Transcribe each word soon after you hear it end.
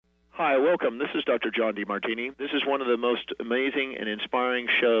Hi, welcome. This is Dr. John DeMartini. This is one of the most amazing and inspiring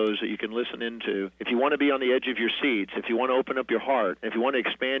shows that you can listen into. If you want to be on the edge of your seats, if you want to open up your heart, if you want to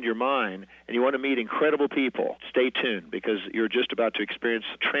expand your mind, and you want to meet incredible people, stay tuned because you're just about to experience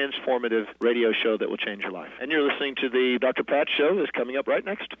a transformative radio show that will change your life. And you're listening to the Dr. Pat Show that's coming up right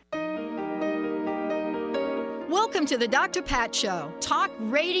next. Welcome to the Dr. Pat Show. Talk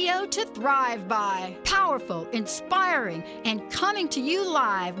radio to thrive by. Powerful, inspiring, and coming to you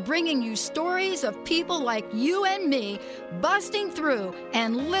live, bringing you stories of people like you and me busting through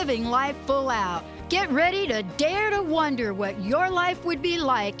and living life full out. Get ready to dare to wonder what your life would be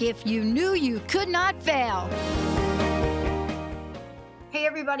like if you knew you could not fail. Hey,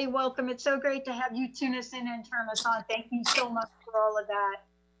 everybody, welcome. It's so great to have you tune us in and turn us on. Thank you so much for all of that.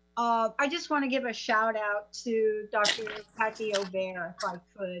 I just want to give a shout out to Dr. Patty Aubert, if I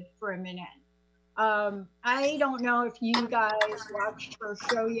could, for a minute. I don't know if you guys watched her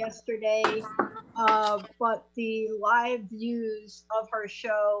show yesterday, but the live views of her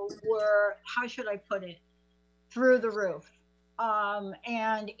show were, how should I put it, through the roof.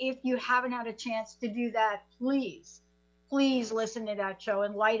 And if you haven't had a chance to do that, please listen to that show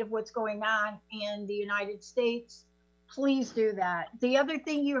in light of what's going on in the United States. Please do that. The other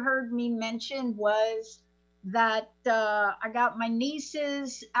thing you heard me mention was that I got my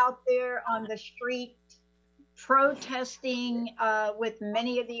nieces out there on the street protesting with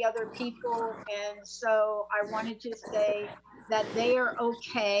many of the other people. And so I wanted to say that they are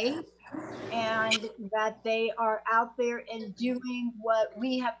okay and that they are out there and doing what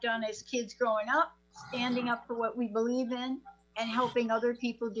we have done as kids growing up, standing up for what we believe in and helping other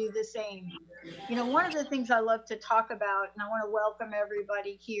people do the same. You know, one of the things I love to talk about, and I want to welcome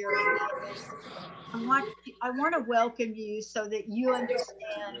everybody here, I want to welcome you so that you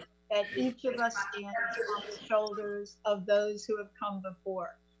understand that each of us stands on the shoulders of those who have come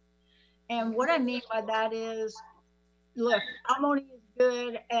before. And what I mean by that is, look, I'm only as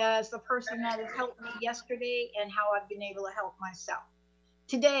good as the person that has helped me yesterday and how I've been able to help myself.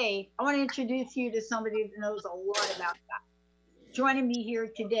 Today, I want to introduce you to somebody that knows a lot about that. Joining me here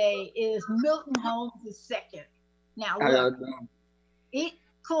today is Milton Holmes II. Now, look,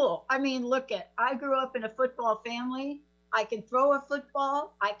 cool. I mean, I grew up in a football family. I can throw a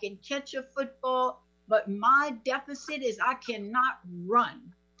football. I can catch a football. But my deficit is I cannot run.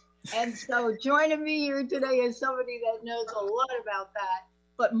 And so joining me here today is somebody that knows a lot about that.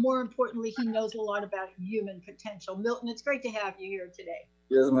 But more importantly, he knows a lot about human potential. Milton, it's great to have you here today.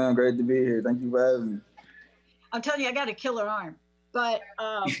 Yes, ma'am. Great to be here. Thank you for having me. I'm telling you, I got a killer arm, but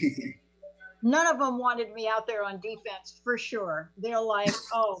none of them wanted me out there on defense for sure. They're like,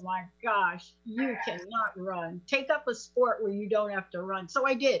 oh my gosh, you cannot run. Take up a sport where you don't have to run. So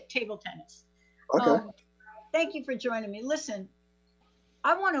I did, table tennis. Okay. Thank you for joining me. Listen,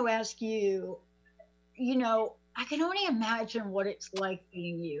 I want to ask you, you know, I can only imagine what it's like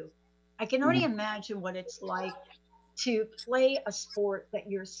being you. I can only imagine what it's like to play a sport that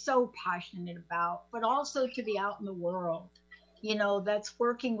you're so passionate about, but also to be out in the world, you know, that's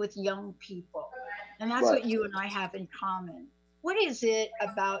working with young people. And that's what you and I have in common. What is it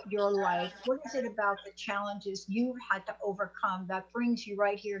about your life? What is it about the challenges you've had to overcome that brings you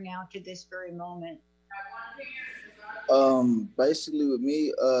right here now to this very moment? Basically with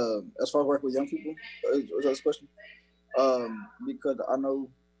me, as far as working with young people, was that a question? Because I know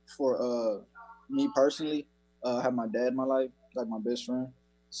for me personally, I have my dad in my life, like my best friend.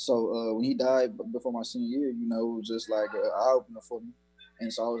 So when he died before my senior year, you know, it was just like an eye-opener for me.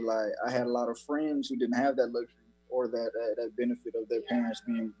 And so I was like, I had a lot of friends who didn't have that luxury or that benefit of their parents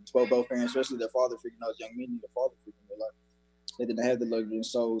being, both parents, especially their father figure. You know, as young men need a father figure in their life. They didn't have the luxury. And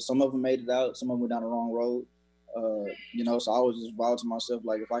so some of them made it out, some of them went down the wrong road. You know, so I was just vowed to myself,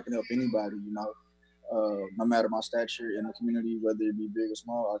 like, if I can help anybody, you know, no matter my stature in the community, whether it be big or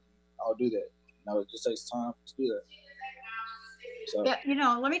small, I'll do that. You know, it just takes time to do that. So. Yeah, you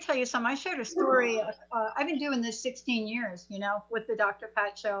know, let me tell you something. I shared a story. I've been doing this 16 years, you know, with the Dr.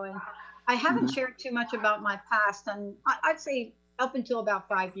 Pat Show, and I haven't shared too much about my past. And I'd say up until about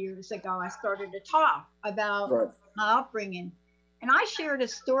 5 years ago, I started to talk about my upbringing. And I shared a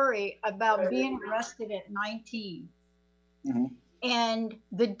story about being arrested at 19. And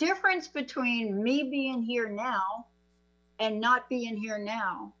the difference between me being here now and not being here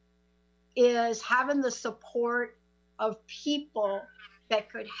now is having the support of people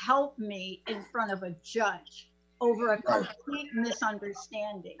that could help me in front of a judge over a complete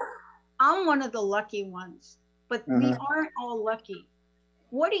misunderstanding. I'm one of the lucky ones, but we aren't all lucky.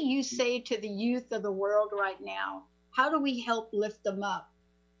 What do you say to the youth of the world right now? How do we help lift them up?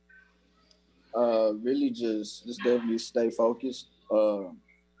 Really just definitely stay focused.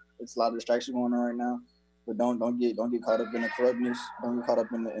 it's a lot of distraction going on right now. But don't get caught up in the corruptness. Don't get caught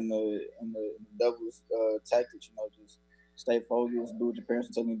up in the devil's tactics. You know, just stay focused. Do what your parents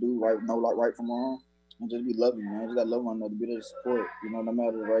are telling you to do. Right, know like right from wrong, and just be loving. Man, just gotta love one another. Be there to support. You know, no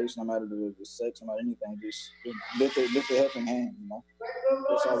matter the race, no matter the sex, no matter anything. Just lift a helping hand. You know,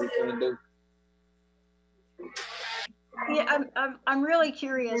 that's all we can do. Yeah, I'm really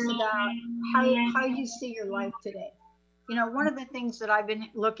curious about how you see your life today. You know, one of the things that I've been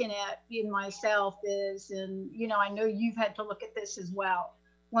looking at in myself is, and you know, I know you've had to look at this as well.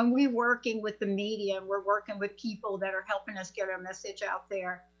 When we're working with the media, we're working with people that are helping us get our message out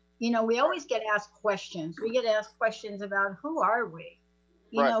there. You know, we always get asked questions. We get asked questions about who are we?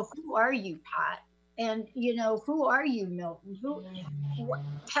 You know, who are you, Pat? And you know, who are you, Milton?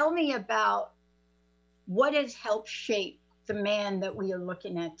 Tell me about what has helped shape the man that we are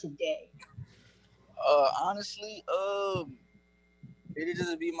looking at today. Honestly, it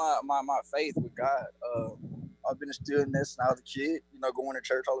just be my faith with God. I've been instilling this since I was a kid. You know, going to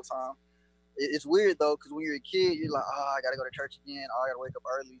church all the time. It's weird though, because when you're a kid, you're like, oh, I gotta go to church again. Oh, I gotta wake up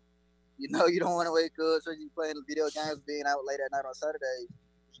early. You know, you don't want to wake up, especially playing video games, being out late at night on Saturdays.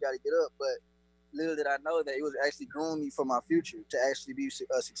 You gotta get up. But little did I know that it was actually grooming me for my future to actually be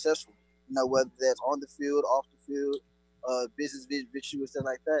successful. You know, whether that's on the field, off the field, business and stuff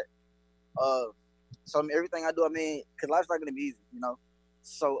like that. So I mean, everything I do, I mean, because life's not gonna be easy, you know.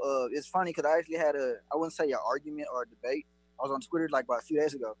 So it's funny because I actually had I wouldn't say an argument or a debate. I was on Twitter like about a few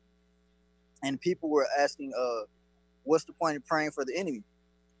days ago, and people were asking, what's the point of praying for the enemy?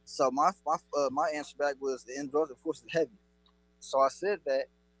 So my answer back was the indwelling force is heavy. So I said that,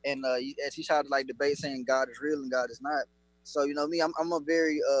 and as he tried to like debate saying God is real and God is not. So you know me, I'm a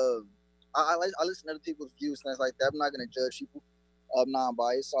very I listen to other people's views, things like that. I'm not gonna judge people. I'm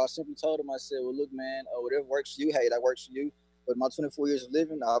non-biased. So I simply told him, I said, well, look, man, whatever works for you, hey, that works for you. But my 24 years of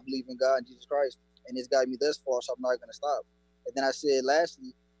living, I believe in God and Jesus Christ, and it's got me thus far, so I'm not gonna stop. And then I said,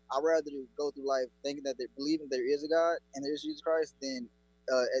 lastly, I'd rather go through life thinking that they believing there is a God and there is Jesus Christ than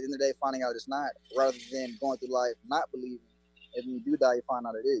at the end of the day finding out it's not, rather than going through life not believing. And when you do die, you find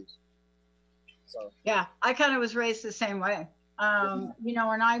out it is. So yeah, I kind of was raised the same way. You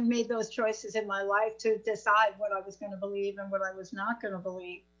know, and I made those choices in my life to decide what I was going to believe and what I was not going to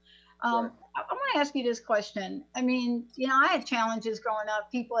believe. I want to ask you this question. I mean, you know, I had challenges growing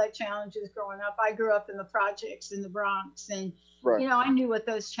up. People had challenges growing up. I grew up in the projects in the Bronx, and you know, I knew what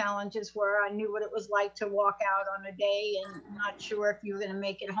those challenges were. I knew what it was like to walk out on a day and not sure if you were going to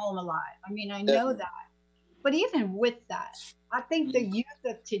make it home alive. I mean, I know that. But even with that, I think the youth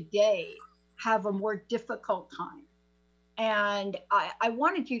of today have a more difficult time. And I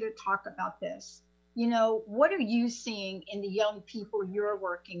wanted you to talk about this. You know, what are you seeing in the young people you're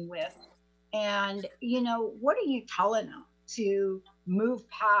working with? And, you know, what are you telling them to move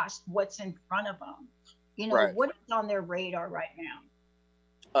past what's in front of them? You know, what is on their radar right now?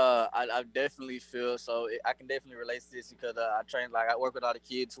 I definitely feel so. I can definitely relate to this because I work with a lot of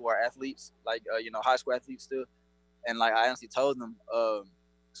kids who are athletes, like, you know, high school athletes still. And like, I honestly told them,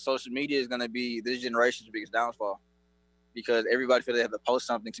 social media is going to be this generation's biggest downfall. Because everybody feels they have to post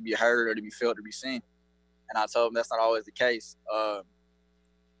something to be heard or to be felt or be seen. And I told them that's not always the case.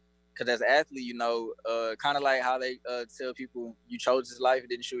 Because as an athlete, you know, kind of like how they tell people you chose this life, it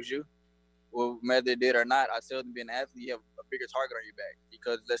didn't choose you. Well, whether it did or not, I tell them being an athlete, you have a bigger target on your back.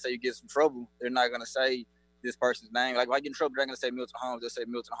 Because let's say you get some trouble, they're not going to say this person's name. Like if I get in trouble, they're not going to say Milton Holmes. They'll say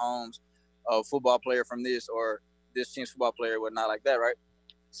Milton Holmes, a football player from this or this team's football player, whatnot like that, right?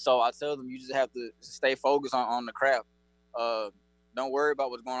 So I tell them you just have to stay focused on the craft. Don't worry about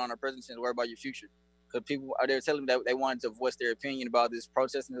what's going on in the present tense, worry about your future. Because people are there telling me that they wanted to voice their opinion about this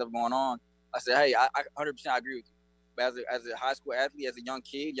protesting stuff going on. I said, hey, I 100% agree with you. But as a high school athlete, as a young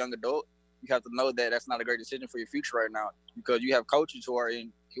kid, young adult, you have to know that that's not a great decision for your future right now. Because you have coaches who are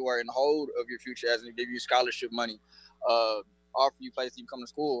in hold of your future, as in give you scholarship money, offer you places to come to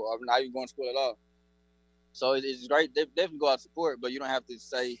school, or not even going to school at all. So it's great. They definitely go out to support, but you don't have to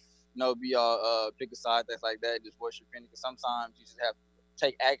say, be all pick a side, things like that, just voice your opinion. Because sometimes you just have to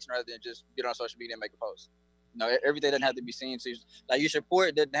take action rather than just get on social media and make a post. You know, everything doesn't have to be seen. So like your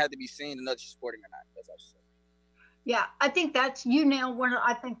support doesn't have to be seen to know that you're supporting or not. That's what I should say. Yeah, I think that's you nailed one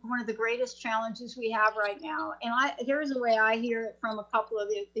of the greatest challenges we have right now. And here's the way I hear it from a couple of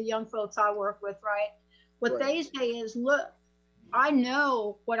the young folks I work with, right? What they say is, look, I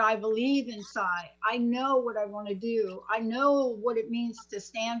know what I believe inside. I know what I want to do. I know what it means to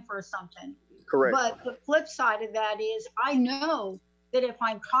stand for something. Correct. But the flip side of that is I know that if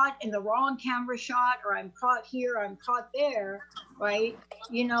I'm caught in the wrong camera shot or I'm caught here, I'm caught there, right?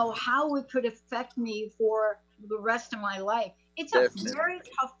 You know, how it could affect me for the rest of my life. It's a very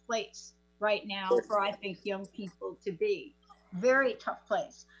tough place right now for, I think, young people to be. Very tough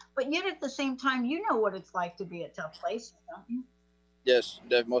place. But yet at the same time, you know what it's like to be a tough place, don't you? Yes,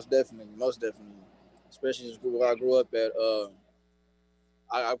 most definitely. Especially where I grew up at.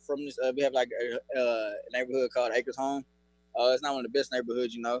 I'm from this. We have like a neighborhood called Acres Home. It's not one of the best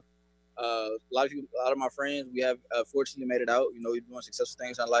neighborhoods, you know. A lot of my friends, we have fortunately made it out. You know, we're doing successful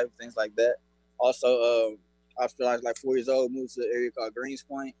things in life, things like that. Also, after I was like 4 years old, moved to an area called Greens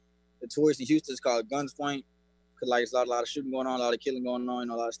Point. The tourist in Houston is called Guns Point, because like it's a lot of shooting going on, a lot of killing going on, you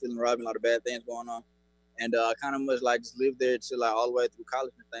know, a lot of stealing, robbing, a lot of bad things going on. And I kind of much like just lived there till like all the way through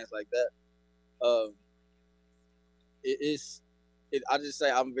college and things like that. I just say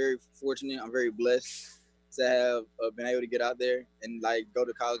I'm very fortunate. I'm very blessed to have been able to get out there and like go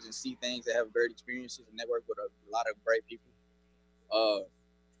to college and see things and have great experiences and network with a lot of great people.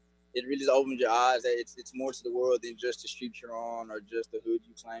 It really just opens your eyes that it's more to the world than just the street you're on or just the hood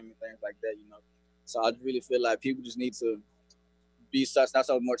you claim and things like that, you know. So I really feel like people just need to be not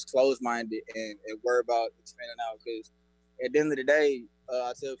so much closed-minded and worry about expanding out, because at the end of the day,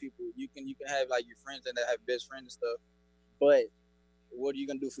 I tell people you can have like your friends and have best friends and stuff, but what are you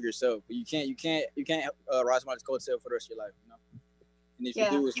gonna do for yourself? You can't rise somebody's coattail for the rest of your life, you know. And if you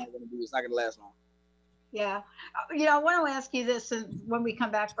do, it's not gonna last long. Yeah, you know, I want to ask you this, and when we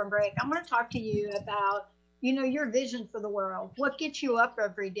come back from break, I want to talk to you about, you know, your vision for the world. What gets you up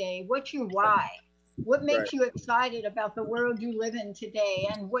every day? What's your why? What makes you excited about the world you live in today,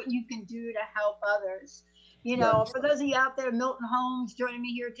 and what you can do to help others? You know, for those of you out there, Milton Holmes joining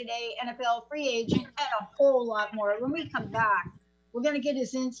me here today, NFL free agent, and a whole lot more. When we come back, we're going to get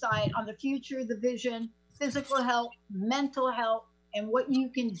his insight on the future, the vision, physical health, mental health, and what you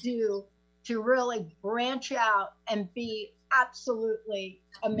can do to really branch out and be absolutely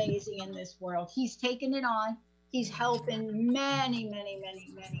amazing in this world. He's taken it on. He's helping many, many, many,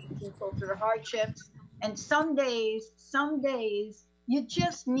 many people through hardships. And some days, you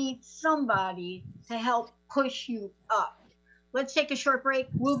just need somebody to help push you up. Let's take a short break.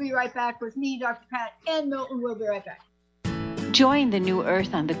 We'll be right back with me, Dr. Pat, and Milton. We'll be right back. Join the New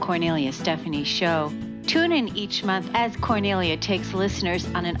Earth on the Cornelia Stephanie Show. Tune in each month as Cornelia takes listeners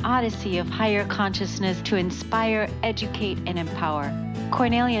on an odyssey of higher consciousness to inspire, educate, and empower.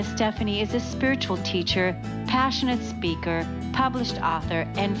 Cornelia Stephanie is a spiritual teacher, passionate speaker, published author,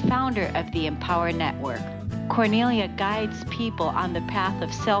 and founder of the Empower Network. Cornelia guides people on the path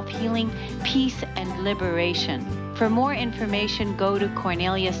of self-healing, peace, and liberation. For more information, go to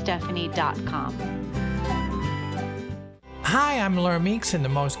CorneliaStephanie.com. Hi, I'm Laura Meeks, and the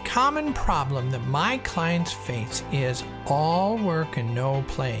most common problem that my clients face is all work and no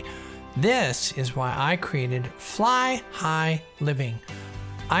play. This is why I created Fly High Living.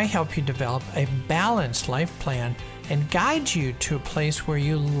 I help you develop a balanced life plan and guide you to a place where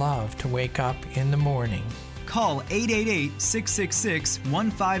you love to wake up in the morning. Call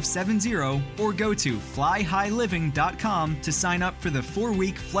 888-666-1570 or go to flyhighliving.com to sign up for the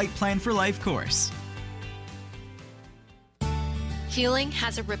 4-week Flight Plan for Life course. Healing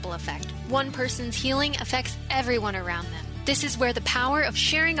has a ripple effect. One person's healing affects everyone around them. This is where the power of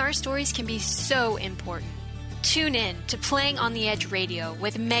sharing our stories can be so important. Tune in to Playing on the Edge Radio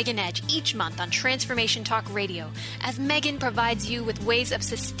with Megan Edge each month on Transformation Talk Radio, as Megan provides you with ways of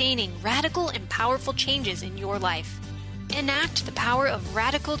sustaining radical and powerful changes in your life. Enact the power of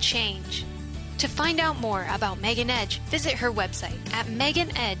radical change. To find out more about Megan Edge, visit her website at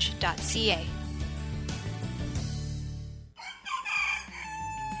meganedge.ca.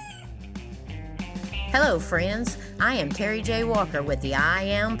 Hello, friends. I am Terry J. Walker with the I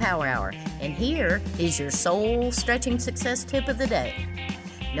Am Power Hour, and here is your soul-stretching success tip of the day.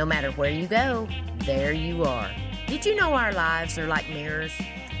 No matter where you go, there you are. Did you know our lives are like mirrors?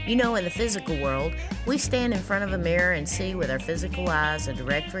 You know, in the physical world, we stand in front of a mirror and see with our physical eyes a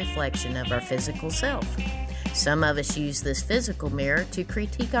direct reflection of our physical self. Some of us use this physical mirror to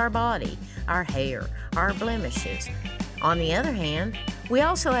critique our body, our hair, our blemishes. On the other hand, we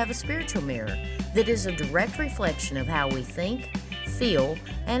also have a spiritual mirror that is a direct reflection of how we think, feel,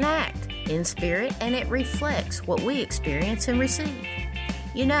 and act in spirit, and it reflects what we experience and receive.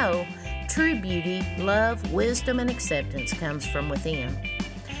 You know, true beauty, love, wisdom, and acceptance comes from within.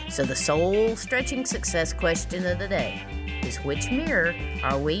 So the soul-stretching success question of the day is, which mirror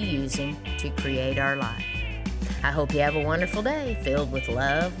are we using to create our life? I hope you have a wonderful day filled with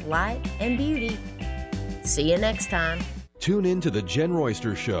love, light, and beauty. See you next time. Tune in to The Jen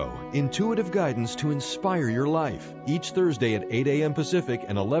Royster Show, intuitive guidance to inspire your life, each Thursday at 8 a.m. Pacific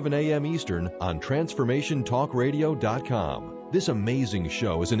and 11 a.m. Eastern on TransformationTalkRadio.com. This amazing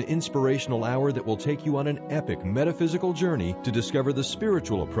show is an inspirational hour that will take you on an epic metaphysical journey to discover the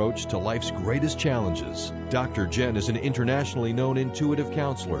spiritual approach to life's greatest challenges. Dr. Jen is an internationally known intuitive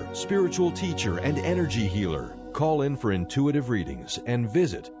counselor, spiritual teacher, and energy healer. Call in for intuitive readings and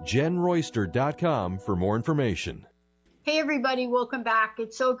visit jenroyster.com for more information. Hey, everybody, welcome back.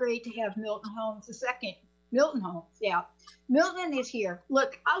 It's so great to have Milton Holmes II. Milton Holmes, yeah. Milton is here.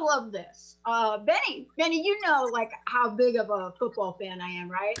 Look, I love this. Benny, you know, like how big of a football fan I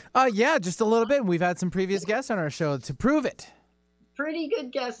am, right? Yeah, just a little bit. We've had some previous guests on our show to prove it. Pretty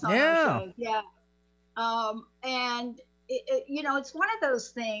good guests on our show, yeah. And, you know, it's one of those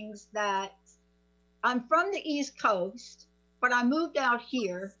things that I'm from the East Coast, but I moved out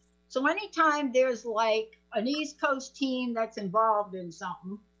here. So anytime there's like an East Coast team that's involved in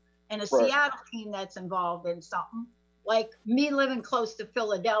something and a Seattle team that's involved in something, like me living close to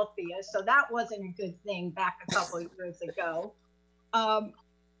Philadelphia, so that wasn't a good thing back a couple of years ago.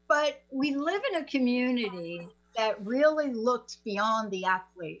 But we live in a community that really looks beyond the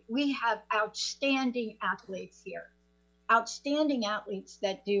athlete. We have outstanding athletes here, outstanding athletes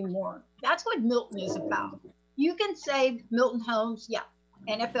that do more. That's what Milton is about. You can say Milton Holmes, yeah,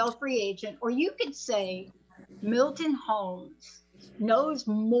 NFL free agent, or you could say Milton Holmes knows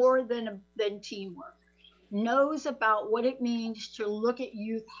more than teamwork, knows about what it means to look at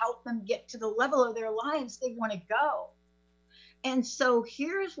youth, help them get to the level of their lives they want to go. And so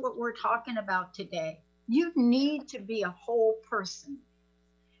here's what we're talking about today. You need to be a whole person.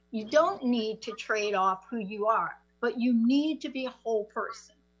 You don't need to trade off who you are, but you need to be a whole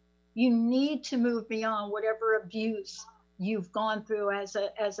person. You need to move beyond whatever abuse you've gone through as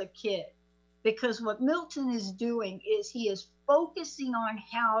a kid. Because what Milton is doing is he is focusing on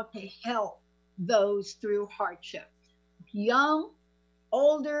how to help those through hardship. Young,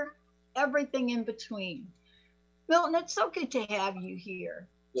 older, everything in between. Milton, it's so good to have you here.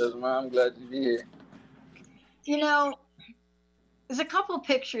 Yes, ma'am. I'm glad to be here. You know, there's a couple of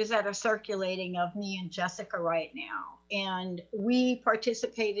pictures that are circulating of me and Jessica right now. And we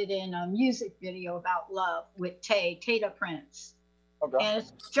participated in a music video about love with Tata Prince. Okay. And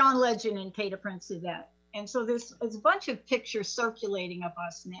it's John Legend and Tata Prince Yvette. And so there's a bunch of pictures circulating of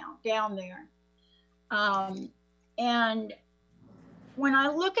us now down there. And when I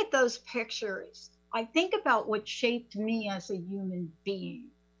look at those pictures, I think about what shaped me as a human being.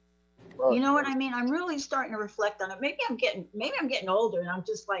 You know what I mean? I'm really starting to reflect on it. Maybe I'm getting older and I'm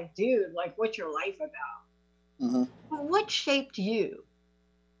just like, dude, like, what's your life about? Mm-hmm. But what shaped you?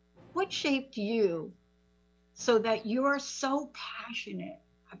 What shaped you so that you are so passionate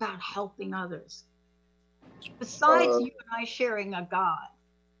about helping others? Besides you and I sharing a God.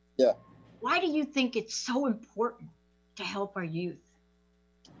 Yeah. Why do you think it's so important to help our youth?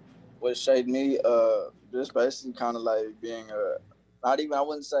 What shaped me, just basically kind of like being I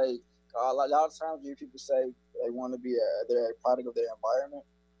wouldn't say, a lot of times people say they want to be they're a product of their environment.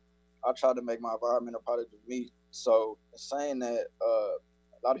 I try to make my environment a product of me. So saying that, a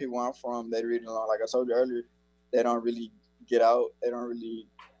lot of people where I'm from, they really don't, like I told you earlier, they don't really get out. They don't really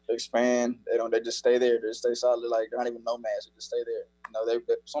expand. They just stay there. They stay solid. Like, they're not even nomads. They just stay there. You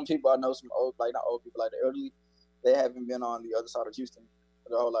know, some people I know, some old, like not old people, like the elderly, they haven't been on the other side of Houston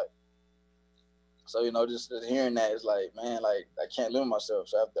their whole life. So, you know, just hearing that is like, man, like, I can't limit myself.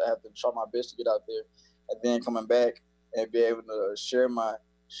 So I have to try my best to get out there, and then coming back and be able to share my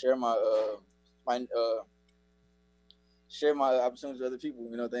opportunities with other people,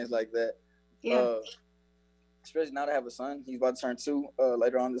 you know, things like that. Yeah. Especially now that I have a son, he's about to turn 2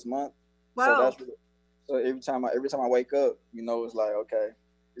 later on this month. Wow. So every time I wake up, you know, it's like, okay,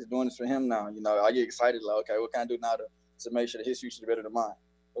 he's doing this for him now. You know, I get excited, like, okay, what can I do now to make sure that his future is better than mine?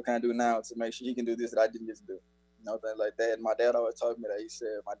 What can I do now to make sure he can do this that I didn't get to do? You know, things like that. And my dad always told me that. He said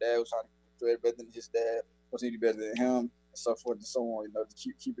my dad was trying to do it better than his dad, was to do better than him, and so forth and so on. You know,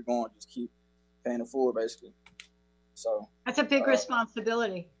 to keep it going, just keep paying it forward, basically. So that's a big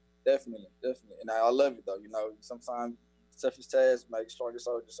responsibility. Definitely. And I love it, though. You know, sometimes toughest tasks make strongest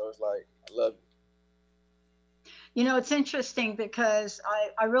soldiers. So it's like, I love it. You know, it's interesting because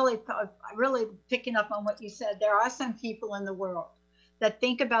I really picking up on what you said. There are some people in the world that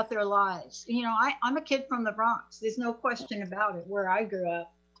think about their lives. You know, I'm a kid from the Bronx. There's no question about it, where I grew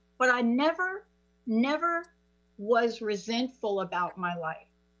up. But I never was resentful about my life.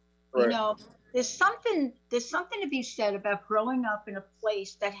 Right. You know, there's something to be said about growing up in a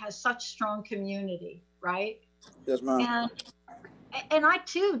place that has such strong community, right? Yes, ma'am. And I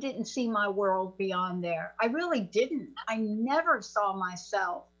too didn't see my world beyond there. I really didn't. I never saw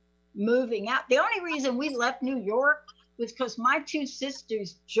myself moving out. The only reason we left New York was because my 2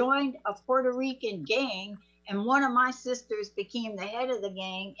 sisters joined a Puerto Rican gang And one of my sisters became the head of the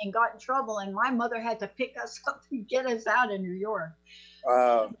gang and got in trouble, and my mother had to pick us up and get us out of New York.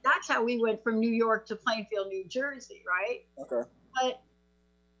 That's how we went from New York to Plainfield, New Jersey, right? Okay. But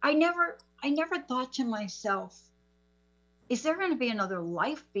I never thought to myself, is there going to be another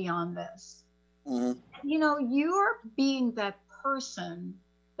life beyond this? Mm-hmm. You know, you're being that person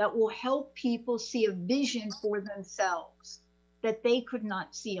that will help people see a vision for themselves that they could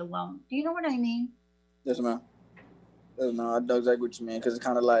not see alone. Do you know what I mean? Yes, ma'am. Yes, ma'am. I know exactly what you mean, because it's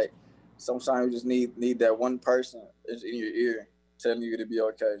kind of like sometimes you just need that one person in your ear telling you it'll be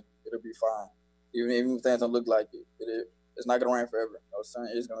okay, it'll be fine. Even if things don't look like it, it's not gonna rain forever. You know, the sun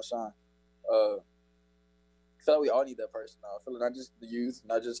is gonna shine. I feel like we all need that person now. I feel like not just the youth,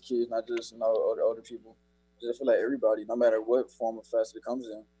 not just kids, not just older people. I just feel like everybody, no matter what form of facet it comes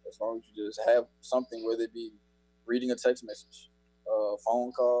in, as long as you just have something, whether it be reading a text message,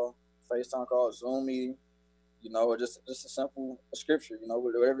 phone call, FaceTime call, Zoom meeting, or just a simple scripture,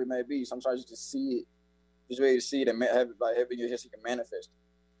 whatever it may be. Sometimes you just see it, just ready to see it and have it like having your history can manifest.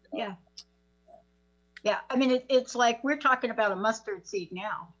 Yeah. I mean, it's like we're talking about a mustard seed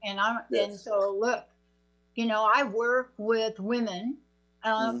now, and so look, I work with women,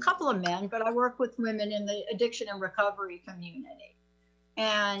 a couple of men, but I work with women in the addiction and recovery community.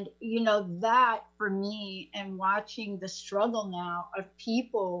 And, that for me, and watching the struggle now of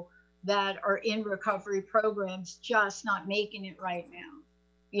people that are in recovery programs just not making it right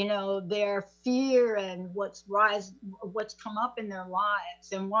now. Their fear and what's come up in their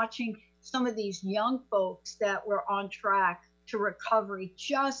lives, and watching some of these young folks that were on track to recovery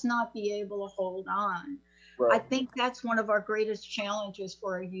just not be able to hold on. Right. I think that's one of our greatest challenges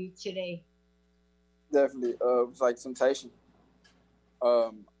for our youth today. Definitely. It's like temptation.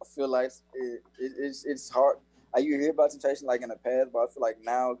 I feel like it's hard. I used to hear about temptation like in the past, but I feel like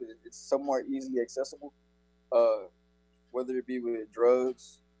now it's so more easily accessible. Whether it be with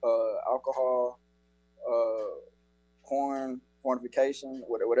drugs, alcohol, porn, fornication,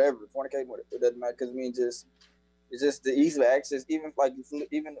 whatever, fornicating, it doesn't matter. Because it's just the easy access. Even weapons,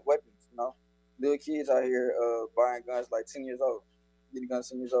 little kids out here buying guns like 10 years old, getting guns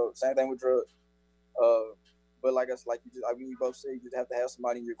 10 years old. Same thing with drugs. But we both say, you just have to have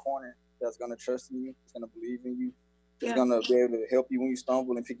somebody in your corner that's gonna trust in you, that's gonna believe in you, that's gonna be able to help you when you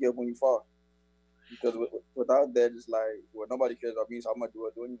stumble and pick you up when you fall. Because without that, it's like, well, nobody cares about me, so I'm gonna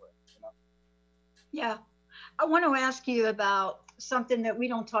do anyway. Yeah, I want to ask you about something that we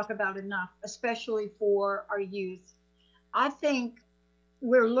don't talk about enough, especially for our youth. I think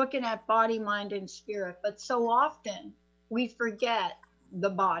we're looking at body, mind, and spirit, but so often we forget the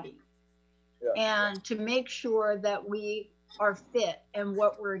body. And to make sure that we are fit in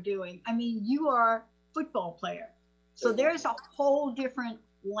what we're doing. I mean, you are a football player. So there's a whole different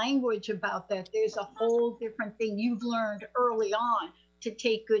language about that. There's a whole different thing you've learned early on to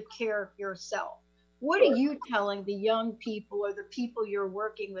take good care of yourself. What are you telling the young people or the people you're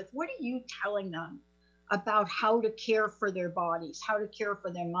working with? What are you telling them about how to care for their bodies, how to care for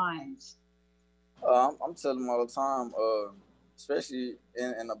their minds? I'm telling them all the time, especially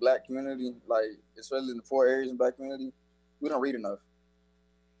in the Black community, like especially in the 4 areas in Black community, we don't read enough.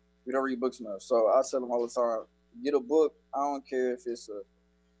 We don't read books enough. So I tell them all the time, get a book. I don't care if it's a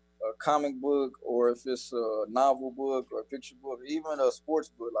comic book or if it's a novel book or a picture book, or even a sports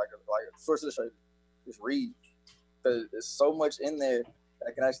book, like a Sports Illustrated. Just read, because there's so much in there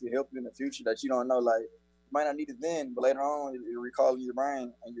that can actually help you in the future that you don't know. Like, you might not need it then, but later on, it'll recall in your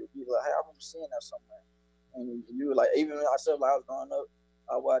brain, and you'll be like, hey, I remember seeing that somewhere. And you were like, even myself, when I was growing up,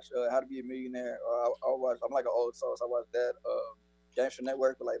 I watched How to Be a Millionaire. I'm like an old soul, so I watched that. Games for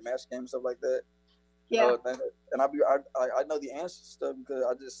Network, with like match games, stuff like that. Yeah. And I know the answers to stuff because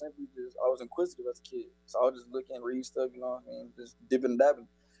I was inquisitive as a kid. So I would just look and read stuff, just dipping and dabbing.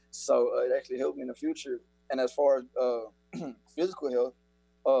 So it actually helped me in the future. And as far as physical health,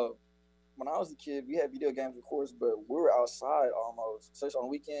 when I was a kid, we had video games, of course, but we were outside almost, especially on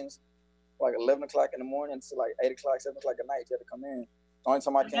weekends, like 11 o'clock in the morning to like 8 o'clock, 7 o'clock at night. You had to come in. The only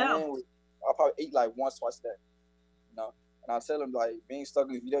time I came in, I probably eat like once, twice a day, And I tell them, like, being stuck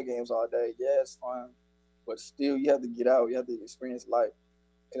in video games all day, yeah, it's fun, but still, you have to get out. You have to experience life.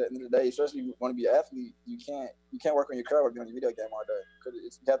 At the end of the day, especially if you want to be an athlete, you can't work on your craft on your video game all day, because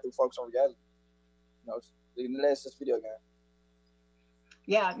you have to focus on reality. At the end of the day, it's just video game.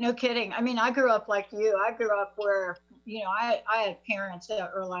 Yeah, no kidding. I mean, I grew up like you. I grew up where, I had parents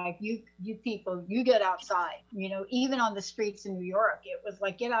that were like, you people, you get outside. Even on the streets in New York, it was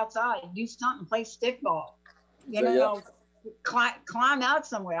like, get outside, do something, play stickball. Climb out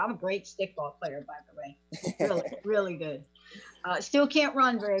somewhere. I'm a great stickball player, by the way. Really, really good. Still can't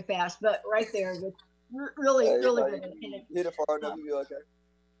run very fast, but right there really Hey, really like, good. you hit it far enough, you'll be okay.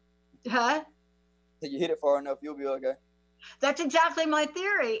 Huh? If you hit it far enough, you'll be okay. That's exactly my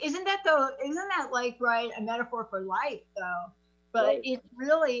theory. Isn't that like, right, a metaphor for life though? But Right. it's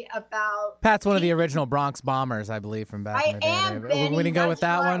really about Pat's one of the original Bronx Bombers, I believe, from back in the day. am, We're Benny, going to go with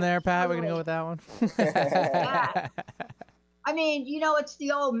that's that one right. there, Pat? We're going to go Totally. with that one? Yeah. I mean, it's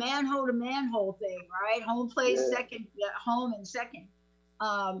the old manhole to manhole thing, right? Home plays second, home and second.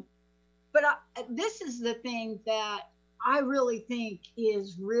 But this is the thing that I really think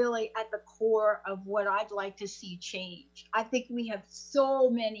is really at the core of what I'd like to see change. I think we have so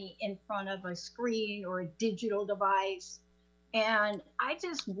many in front of a screen or a digital device. And I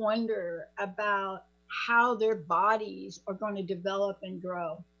just wonder about how their bodies are going to develop and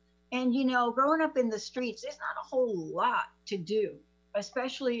grow. And, growing up in the streets, there's not a whole lot to do,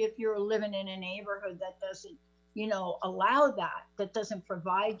 especially if you're living in a neighborhood that doesn't, allow that doesn't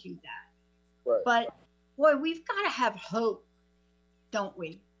provide you that. Right. But, boy, we've got to have hope, don't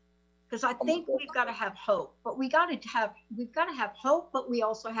we? Because I think we've got to have hope, but we've got to have hope, but we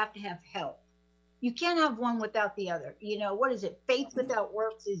also have to have help. You can't have one without the other. What is it? Faith without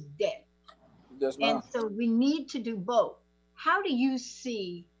works is dead. Yes, And ma'am. so we need to do both. How do you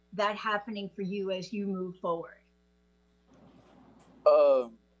see that happening for you as you move forward?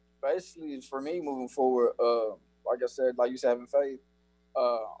 Basically, for me moving forward, like I said, like you said, having faith.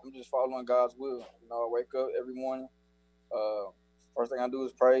 I'm just following God's will. I wake up every morning. First thing I do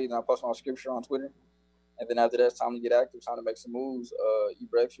is pray, and I post my scripture on Twitter. And then after that, it's time to get active, time to make some moves,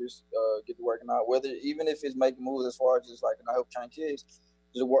 eat breakfast, get to working out. Even if it's making moves as far as just like, I help train kids,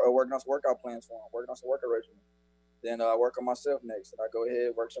 just working on some workout plans for them, working on some workout regimen. Then I work on myself next, and I go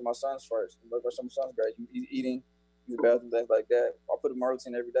ahead, work on my sons first, work on my son's grade. He's eating, use the bathroom, things like that. I put him in my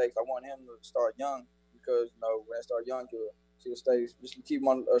routine every day because I want him to start young because, when I start young, he'll stay, just keep him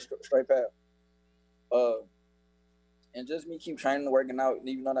on a straight path. And just me keep training and working out, and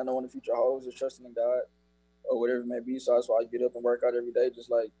even though I know what the future holds, just trusting in God or whatever it may be. So that's why I get up and work out every day. Just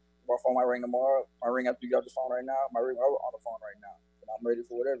like my phone might ring tomorrow, my ring after you got the phone right now, my ring on the phone right now. And I'm ready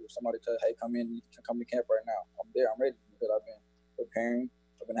for whatever. If somebody tell, hey, come in, you can come to camp right now. I'm there, I'm ready because I've been preparing,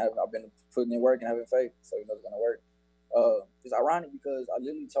 I've been putting in work and having faith, so it's gonna work. It's ironic because I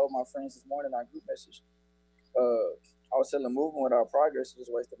literally told my friends this morning on a group message, I was telling movement without progress is just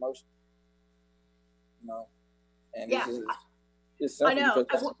waste of motion. And it's simple because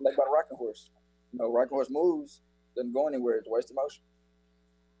that's like about a rocking horse. Rocking horse moves, doesn't go anywhere, it's a waste of motion.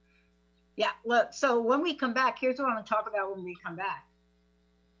 Yeah, look, so when we come back, here's what I'm going to talk about when we come back.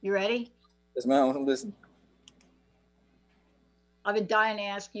 You ready? Yes, ma'am, I'm listening. I've been dying to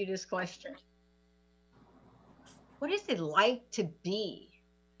ask you this question. What is it like to be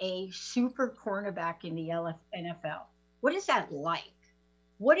a super cornerback in the NFL? What is that like?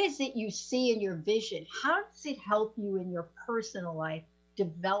 What is it you see in your vision? How does it help you in your personal life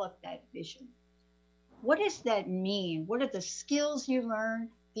develop that vision? What does that mean? What are the skills you learn?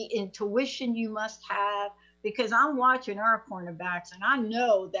 The intuition you must have? Because I'm watching our cornerbacks and I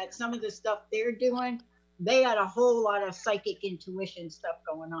know that some of the stuff they're doing, they got a whole lot of psychic intuition stuff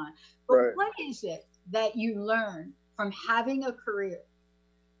going on. But right. What is it that you learn from having a career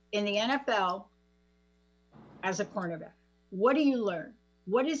in the NFL as a cornerback? What do you learn?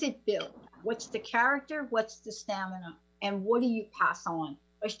 What does it build? What's the character? What's the stamina? And what do you pass on?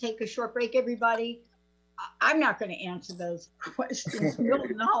 Let's take a short break, everybody. I'm not going to answer those questions.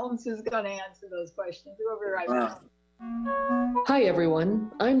 Milton Holmes is going to answer those questions. We'll be right back. Hi,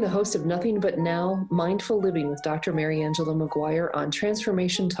 everyone. I'm the host of Nothing But Now, Mindful Living with Dr. Mary Angela McGuire on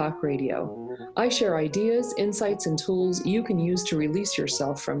Transformation Talk Radio. I share ideas, insights, and tools you can use to release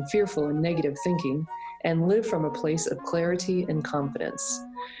yourself from fearful and negative thinking and live from a place of clarity and confidence.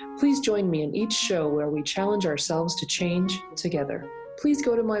 Please join me in each show where we challenge ourselves to change together. Please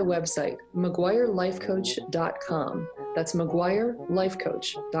go to my website, McGuireLifeCoach.com. That's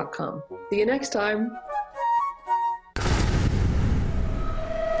McGuireLifeCoach.com. See you next time.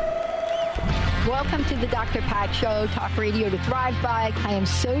 Welcome to the Dr. Pat Show, Talk Radio to Thrive By. I am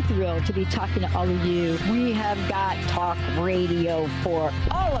so thrilled to be talking to all of you. We have got talk radio for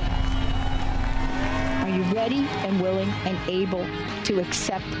all of us. Are you ready and willing and able to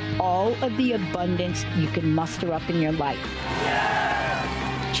accept all of the abundance you can muster up in your life?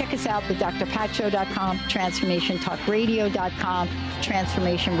 Check us out at drpatshow.com, transformationtalkradio.com,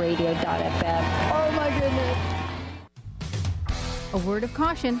 transformationradio.fm. Oh my goodness. A word of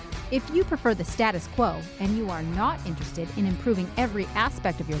caution. If you prefer the status quo and you are not interested in improving every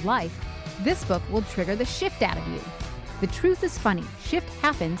aspect of your life, this book will trigger the shift out of you. The Truth is Funny, Shift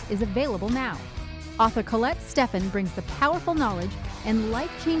Happens is available now. Author Colette Steffen brings the powerful knowledge and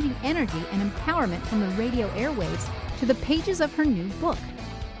life-changing energy and empowerment from the radio airwaves to the pages of her new book.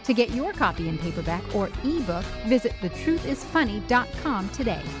 To get your copy in paperback or ebook, visit thetruthisfunny.com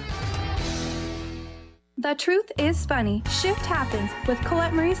today. The Truth is Funny. Shift Happens with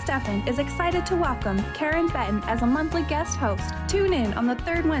Colette Marie Steffen is excited to welcome Karen Benton as a monthly guest host. Tune in on the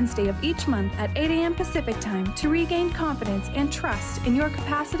third Wednesday of each month at 8 a.m. Pacific Time to regain confidence and trust in your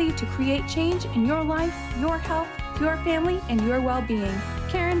capacity to create change in your life, your health, your family, and your well-being.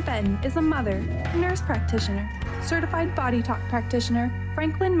 Karen Benton is a mother, nurse practitioner, certified body talk practitioner,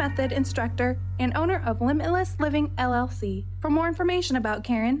 Franklin Method instructor, and owner of Limitless Living LLC. For more information about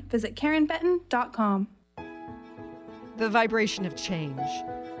Karen, visit KarenBenton.com. The vibration of change,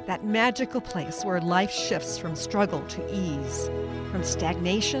 that magical place where life shifts from struggle to ease, from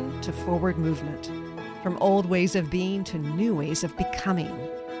stagnation to forward movement, from old ways of being to new ways of becoming.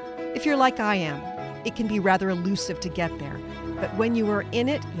 If you're like I am, it can be rather elusive to get there, but when you are in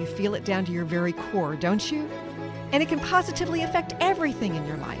it, you feel it down to your very core, don't you? And it can positively affect everything in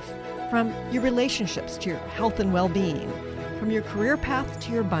your life, from your relationships to your health and well-being, from your career path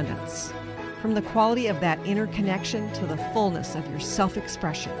to your abundance, from the quality of that inner connection to the fullness of your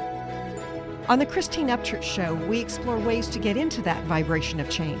self-expression. On the Christine Upchurch Show, we explore ways to get into that vibration of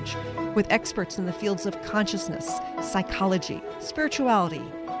change with experts in the fields of consciousness, psychology, spirituality,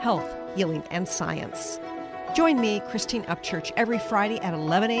 health, healing, and science. Join me, Christine Upchurch, every Friday at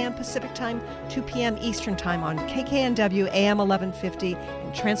 11 a.m. Pacific Time, 2 p.m. Eastern Time on KKNW AM 1150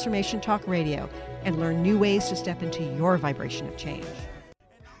 and Transformation Talk Radio, and learn new ways to step into your vibration of change.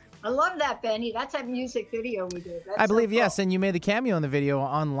 I love that, Benny. That's a music video we did. That's I believe, so cool. yes, and you made the cameo in the video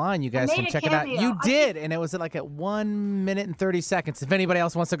online. You guys can check it out. You did, and it was like at 1 minute and 30 seconds. If anybody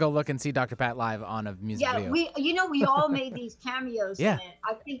else wants to go look and see Dr. Pat live on a music video. we all made these cameos Yeah. in it.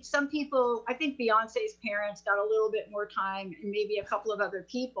 I think Beyonce's parents got a little bit more time, and maybe a couple of other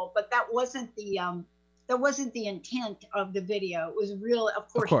people, but that wasn't the intent of the video. It was real,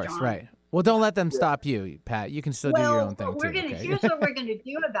 of course, John. Right. Well, don't let them stop you, Pat. You can still do your own thing, too. Here's what we're going to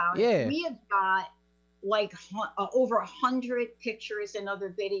do about it. Yeah. We have got like over 100 pictures and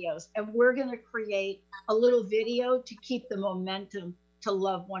other videos, and we're going to create a little video to keep the momentum to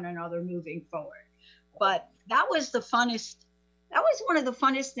love one another moving forward. But that was one of the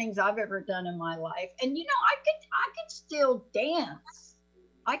funnest things I've ever done in my life. And, I could still dance.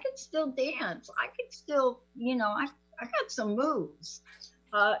 I could still, I got some moves.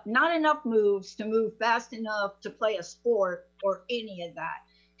 Not enough moves to move fast enough to play a sport or any of that.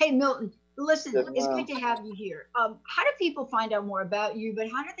 Hey, Milton, listen, it's good to have you here. How do people find out more about you, but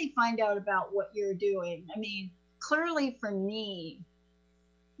how do they find out about what you're doing? I mean, clearly for me,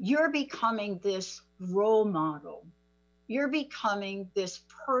 you're becoming this role model. You're becoming this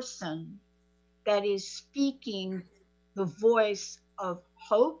person that is speaking the voice of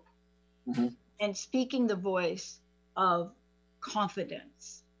hope and speaking the voice of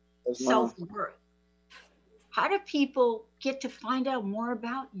confidence, self-worth. How do people get to find out more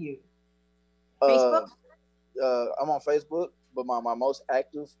about you? Facebook? I'm on Facebook, but my most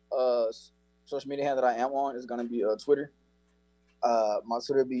active social media handle that I am on is going to be Twitter. My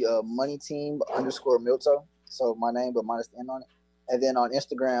Twitter will be moneyteam_Milto. So my name, but minus the N on it. And then on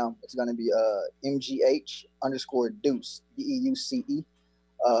Instagram, it's going to be MGH_Deuce, DEUCE.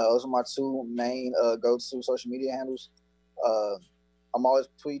 Those are my two main go-to social media handles. I'm always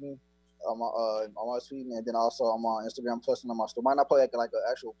tweeting. I'm always tweeting, and then also I'm on Instagram posting on my story. Might not play like an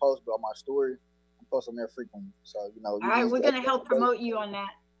actual post, but on my story, I'm posting there frequently. So All right, we're gonna help promote you on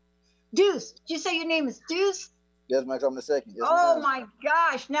that. Deuce, did you say your name is Deuce? Yes, Max. I'm the second. Yes, my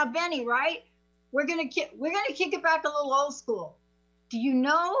gosh! Now, Benny, right? We're gonna kick it back a little old school. Do you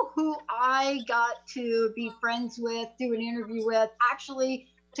know who I got to be friends with, do an interview with? Actually,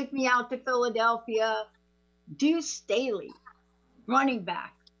 took me out to Philadelphia. Deuce Staley, running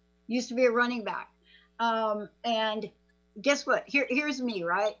back, used to be a running back. And guess what? Here's me,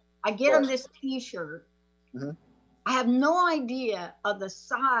 right? I get him this T-shirt. Mm-hmm. I have no idea of the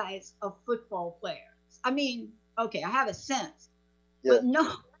size of football players. I mean, okay, I have a sense, but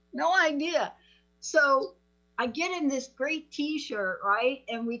no idea. So I get him this great T-shirt, right?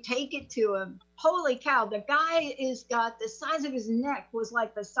 And we take it to him. Holy cow, the guy is got the size of his neck was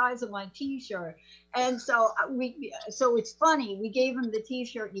like the size of my T-shirt. And so so it's funny. We gave him the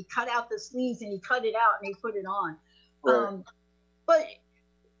T-shirt and he cut out the sleeves and he cut it out and he put it on. Right. But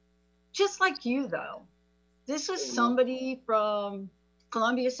just like you though, this was somebody from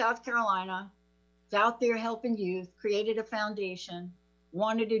Columbia, South Carolina, is out there helping youth, created a foundation,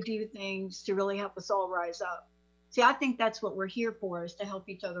 wanted to do things to really help us all rise up. See, I think that's what we're here for, is to help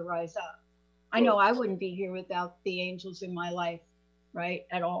each other rise up. I know I wouldn't be here without the angels in my life, right?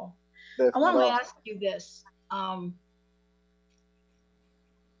 At all. Definitely. I want to ask you this.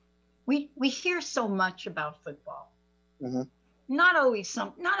 We hear so much about football. Mm-hmm. Not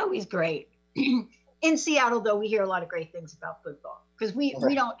always great. In Seattle, though, we hear a lot of great things about football because we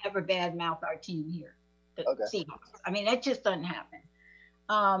don't ever badmouth our team here, the Seahawks. I mean, that just doesn't happen.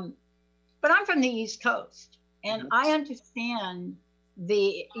 But I'm from the East Coast, and I understand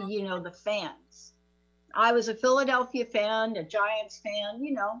the fans. I was a Philadelphia fan, a Giants fan,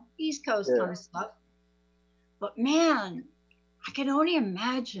 East Coast kind of stuff. But man, I can only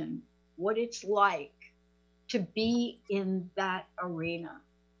imagine what it's like to be in that arena.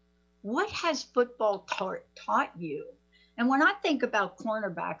 What has football taught you? And when I think about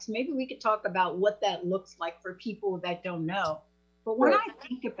cornerbacks, maybe we could talk about what that looks like for people that don't know. But when I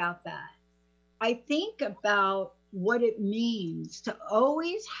think about that, I think about what it means to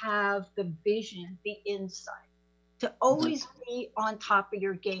always have the vision, the insight, to always be on top of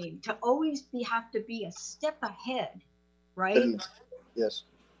your game, to always have to be a step ahead, right? Yes.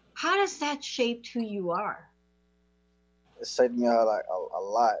 How does that shape who you are? It shaped me out like a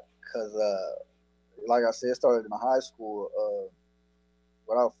lot because, like I said, it started in high school.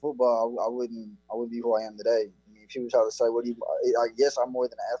 Without football, I wouldn't be who I am today. I mean, people try to say, "What do you?" I guess I'm more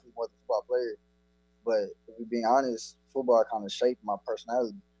than an athlete, more than a football player. But if we're being honest, football kind of shaped my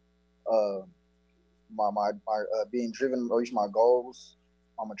personality, my being driven to reach my goals,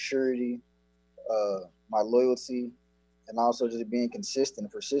 my maturity, my loyalty, and also just being consistent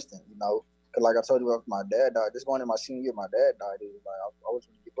and persistent. Because like I told you, after my dad died, this going in my senior year, my dad died. It was like I was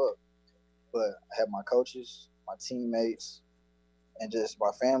going to give up, but I had my coaches, my teammates, and just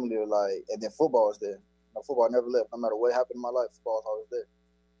my family were like, and then football was there. Football never left. No matter what happened in my life, football was always there.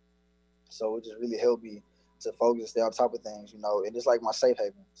 So it just really helped me to focus, stay on top of things, and it's like my safe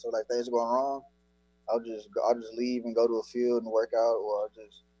haven. So like things going wrong, I'll just leave and go to a field and work out, or I'll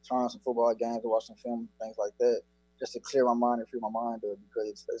just turn on some football games or watch some film, things like that, just to clear my mind and free my mind up, because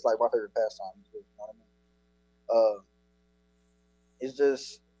it's like my favorite pastime. You know what I mean? It's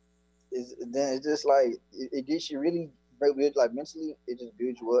just like it gets you really great, like mentally. It just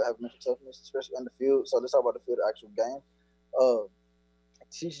builds you up, have mental toughness, especially on the field. So let's talk about the field, the actual game.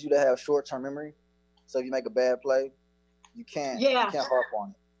 Teaches you to have short-term memory. So if you make a bad play, you can't harp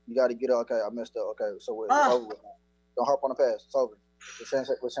on it. You got to get okay. I messed up. Okay, so it's over with now. Don't harp on the past. It's over. It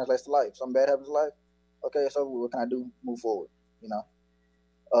translates to life. Something bad happens in life. Okay, it's over. What can I do? Move forward.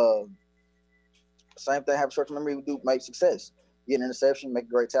 Same thing. Have short-term memory. We do make success. Get an interception. Make a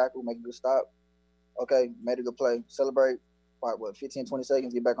great tackle. Make a good stop. Okay, made a good play. Celebrate. About 15, 20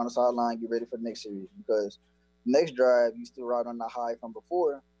 seconds. Get back on the sideline. Get ready for the next series, because next drive, you still ride on the high from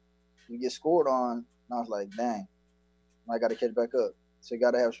before. You get scored on, and I was like, dang, I got to catch back up. So you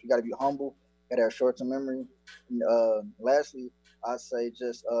got to be humble, got to have short-term memory. And, lastly, I'd say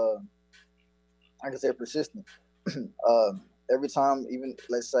just, I can say persistent. Every time, even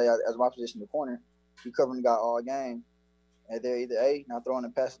let's say as my position in the corner, you covering the guy all game, and they're either not throwing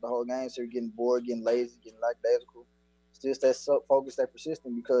and passing the whole game, so you're getting bored, getting lazy, getting lackadaisical. Still stay focused, stay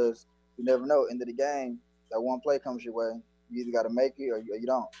persistent, because you never know. End of the game, that one play comes your way, you either got to make it or you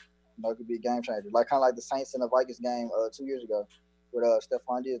don't. It could be a game changer. Kind of like the Saints and the Vikings game 2 years ago with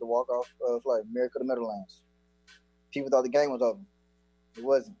Stephon Diggs, the walk-off play, Miracle of the Meadowlands. People thought the game was over. It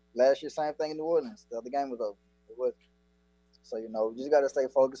wasn't. Last year, same thing in New Orleans. The game was over. It wasn't. So, you just got to stay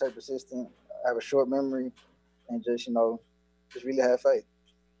focused, stay persistent, have a short memory, and just, just really have faith.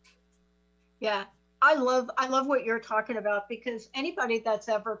 Yeah. I love what you're talking about, because anybody that's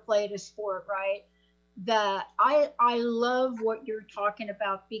ever played a sport, right, that I love what you're talking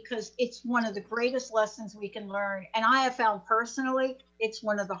about, because it's one of the greatest lessons we can learn. And I have found personally, it's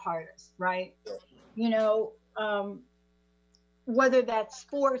one of the hardest, right? Whether that's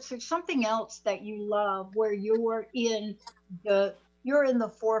sports or something else that you love, where you're in the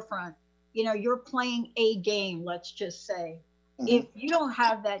forefront, you're playing a game, let's just say. Mm-hmm. If you don't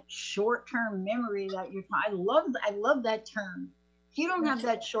have that short-term memory that I love that term. If you don't have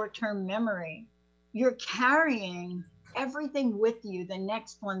that short-term memory, you're carrying everything with you, the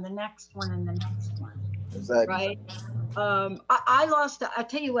next one, and the next one. Exactly. Right? I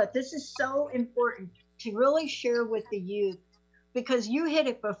tell you what, this is so important to really share with the youth, because you hit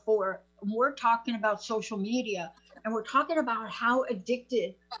it before. We're talking about social media, and we're talking about how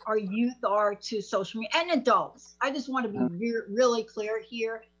addicted our youth are to social media, and adults. I just want to be really clear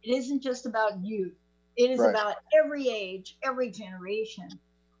here. It isn't just about youth. It is about every age, every generation.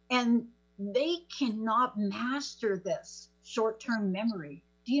 And they cannot master this short-term memory.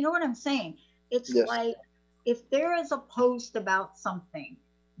 Do you know what I'm saying? It's like, if there is a post about something,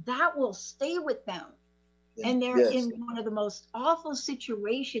 that will stay with them. And they're in one of the most awful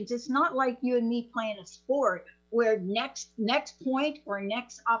situations. It's not like you and me playing a sport where next point or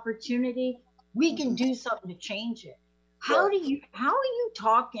next opportunity, we can do something to change it. How are you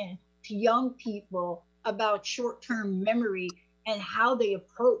talking to young people about short-term memory and how they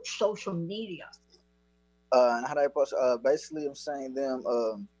approach social media? And how they approach, basically I'm saying them,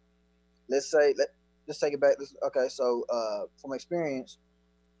 let's take it back. Okay, so from experience,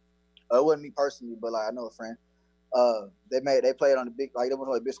 it wasn't me personally, but like I know a friend. They played on the big, like they went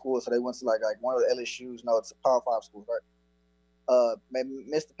to like big schools, so they went to like one of the LSU's. No, it's a Power 5 schools, right? Maybe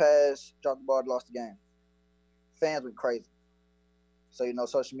missed the pass, dropped the ball, lost the game. Fans went crazy. So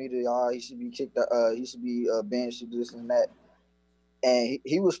social media, he should be kicked. He should be benched, this and that. And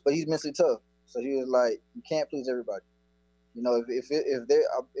but he's mentally tough. So he was like, you can't please everybody.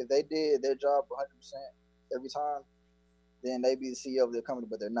 If they did their job 100% every time, then they be the CEO of their company,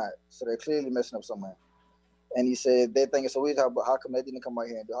 but they're not. So they're clearly messing up somewhere. And he said they're thinking, so we talk about how come they didn't come right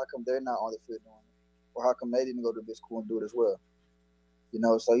here and do it? How come they're not on the field doing it? Or how come they didn't go to this school and do it as well?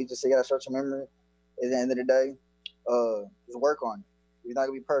 So you just say you gotta search your memory. At the end of the day, just work on it. You're not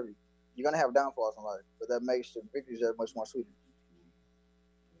gonna be perfect. You're gonna have downfalls in life, but that makes the victories that much more sweeter.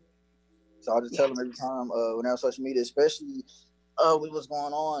 So I just tell them every time when they're on social media, especially with what's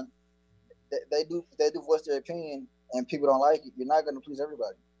going on, they do voice their opinion, and people don't like it. You're not gonna please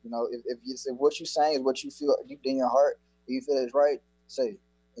everybody. If what you're saying is what you feel deep in your heart, if you feel it's right, say it.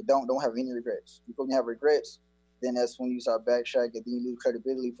 And don't have any regrets. Because when you have regrets, then that's when you start backtracking, and then you lose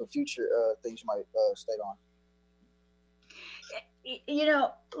credibility for future things you might state on.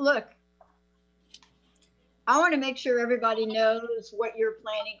 Look, I want to make sure everybody knows what you're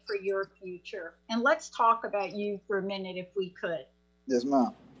planning for your future. And let's talk about you for a minute, if we could. Yes,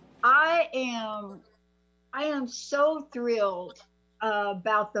 ma'am. I am so thrilled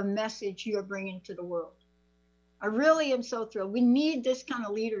about the message you're bringing to the world. I really am so thrilled. We need this kind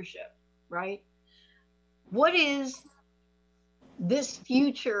of leadership, right? What is this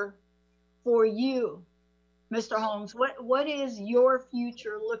future for you, Mr. Holmes? What is your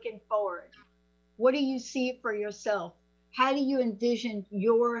future looking forward? What do you see for yourself? How do you envision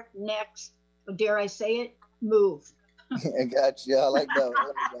your next, dare I say it, move? I got you. I like that.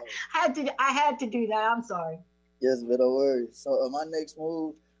 I had to do that. I'm sorry. Yes, but don't worry. So my next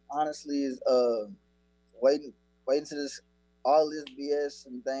move, honestly, is waiting to this all this BS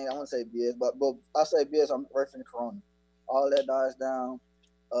and thing. I won't say BS, but I say BS. I'm referring to Corona. All that dies down.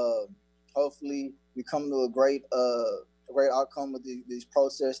 Hopefully, we come to a great outcome with these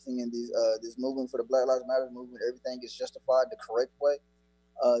protesting and this movement for the Black Lives Matter movement. Everything gets justified the correct way.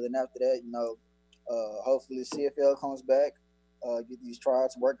 Then after that, hopefully CFL comes back, get these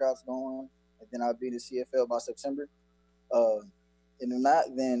tryouts, workouts going, and then I'll be in the CFL by September. And if not,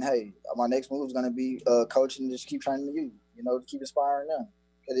 then hey, my next move is gonna be coaching. Just keep training the youth, to keep inspiring them.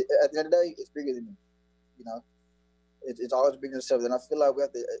 Because at the end of the day, it's bigger than me. It's always bigger than itself. And I feel like we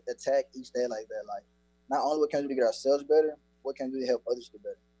have to attack each day like that. Like, not only what can we do to get ourselves better, what can we do to help others get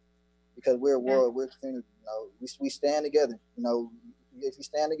better? Because we're a world, we're a community. We stand together. If we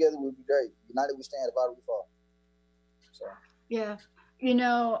stand together, we'll be great. United we stand, divided we fall. So. Yeah,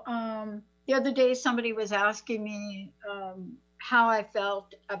 the other day somebody was asking me how I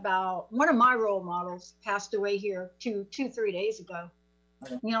felt about one of my role models passed away here 2-3 days ago.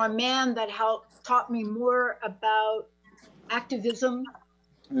 Okay. A man that taught me more about activism.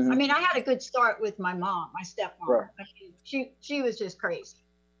 Mm-hmm. I mean, I had a good start with my mom, my stepmom. Right. I mean, she was just crazy.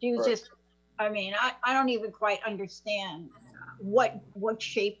 She was just, I don't even quite understand what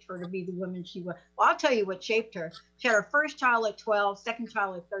shaped her to be the woman she was. Well, I'll tell you what shaped her. She had her first child at 12, second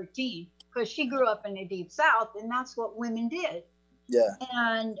child at 13, because she grew up in the Deep South, and that's what women did. Yeah.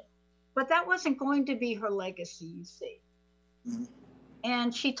 But that wasn't going to be her legacy, you see. Mm-hmm.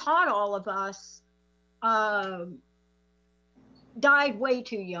 And she taught all of us, died way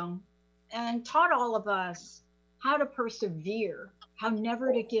too young, and taught all of us how to persevere, how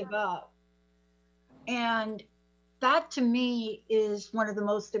never to give up. And that to me is one of the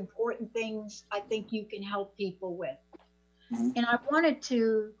most important things I think you can help people with. Mm-hmm. And I wanted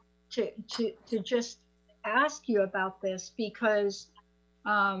to just ask you about this because,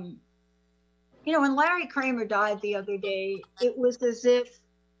 when Larry Kramer died the other day, it was as if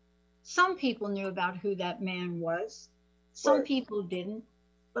some people knew about who that man was. Some people didn't.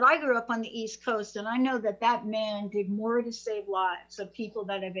 But I grew up on the East Coast, and I know that man did more to save lives of people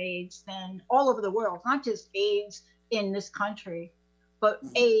that have AIDS than all over the world, not just AIDS in this country, but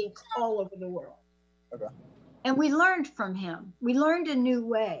AIDS all over the world. Okay. And we learned from him. We learned a new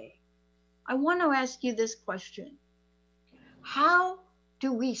way. I want to ask you this question. How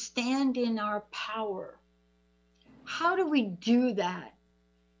do we stand in our power? How do we do that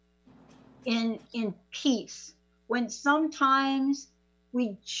in peace when sometimes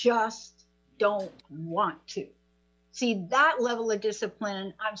we just don't want to? See, that level of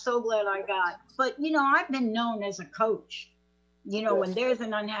discipline, I'm so glad I got. But, I've been known as a coach. When there's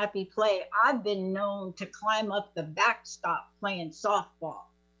an unhappy play, I've been known to climb up the backstop playing softball.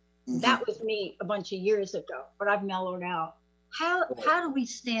 Mm-hmm. That was me a bunch of years ago, but I've mellowed out. How do we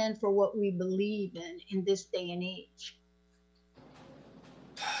stand for what we believe in this day and age?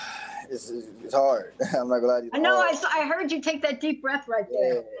 It's hard. I'm not gonna lie to you. I know. I heard you take that deep breath right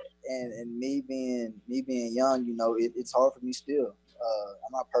there. And me being young, it's hard for me still.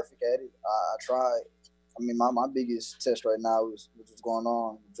 I'm not perfect at it. I tried. I mean, my biggest test right now is what's going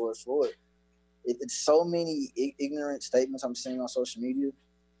on with George Floyd. It's so many ignorant statements I'm seeing on social media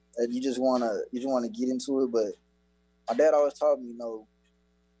that you just wanna get into it. But my dad always taught me,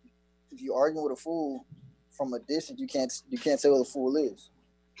 if you argue with a fool from a distance, you can't tell what a fool is.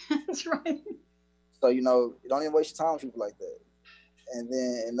 That's right. So, don't even waste your time with people like that. And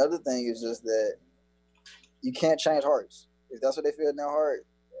then another thing is just that you can't change hearts. If that's what they feel in their heart,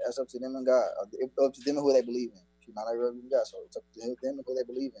 that's up to them and God. It's up to them and who they believe in. If you're not really believe in God, so it's up to them and who they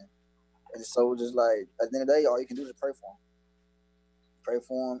believe in. And so just like, at the end of the day, all you can do is pray for them. Pray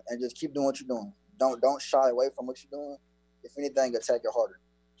for them and just keep doing what you're doing. Don't shy away from what you're doing. If anything, attack your harder.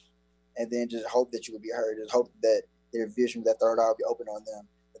 And then just hope that you will be heard. Just hope that their vision, that third eye will be open on them.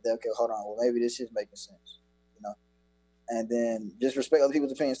 That okay, hold on, well, maybe this is making sense, And then just respect other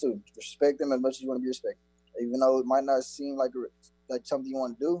people's opinions too. Respect them as much as you want to be respected. Even though it might not seem like something you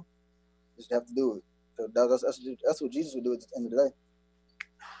want to do, you just have to do it. So that's what Jesus would do at the end of the day.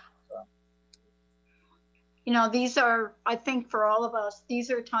 So. These are, I think for all of us, these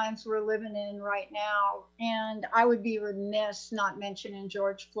are times we're living in right now. And I would be remiss not mentioning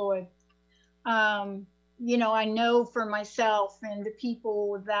George Floyd. I know for myself and the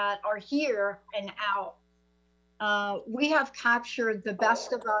people that are here and out, we have captured the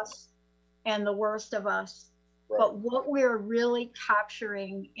best of us and the worst of us. Right. But what we're really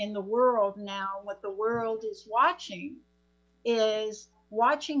capturing in the world now, what the world is watching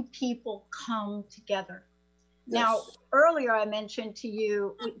people come together. Yes. Now, earlier I mentioned to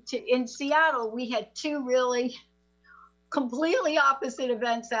you, in Seattle, we had two really completely opposite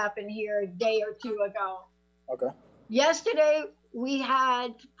events happen here a day or two ago. Okay. Yesterday, we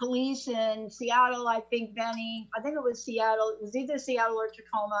had police in Seattle, I think it was Seattle. It was either Seattle or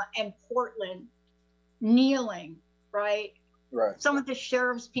Tacoma and Portland kneeling, right? Right. Some of the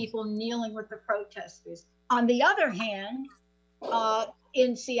sheriff's people kneeling with the protesters. On the other hand,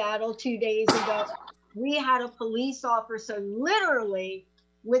 in Seattle 2 days ago, we had a police officer literally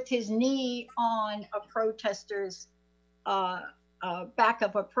with his knee on a protester's, back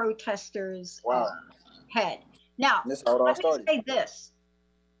of a protester's head. Now, let me say this.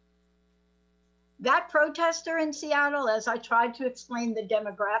 That protester in Seattle, as I tried to explain the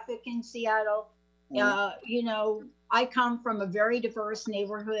demographic in Seattle, I come from a very diverse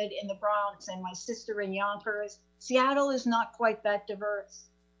neighborhood in the Bronx and my sister in Yonkers. Seattle is not quite that diverse.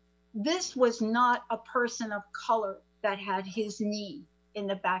 This was not a person of color that had his knee in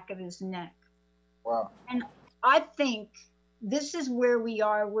the back of his neck. Wow. And I think this is where we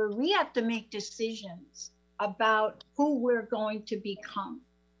are, where we have to make decisions about who we're going to become.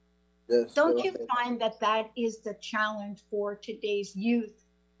 Yes, Don't you find that is the challenge for today's youth?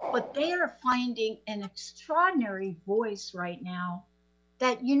 But they are finding an extraordinary voice right now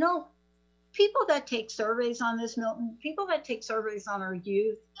that, people that take surveys on this, Milton, people that take surveys on our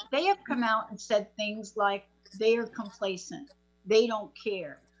youth, they have come out and said things like they are complacent. They don't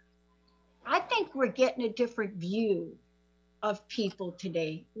care. I think we're getting a different view of people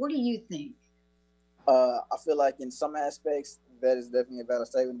today. What do you think? I feel like in some aspects, that is definitely a valid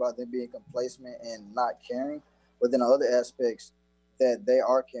statement about them being complacent and not caring. But then in other aspects, that they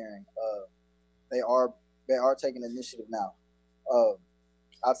are caring. They are taking initiative now.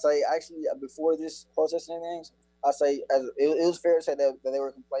 I'd say actually before this protesting things, I'd say it was fair to say that they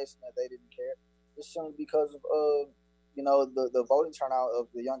were complacent, that they didn't care. It's simply because of the voting turnout of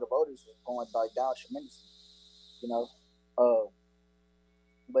the younger voters was going down tremendously.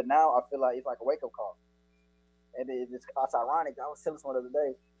 But now I feel like it's like a wake up call. And it's ironic. I was telling someone the other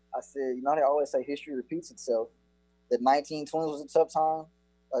day, I said, they always say history repeats itself. The 1920s was a tough time,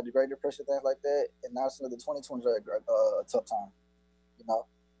 the Great Depression, things like that. And now some of the 2020s are a tough time,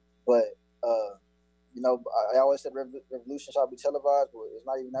 But, I always said revolution shall be televised, but it's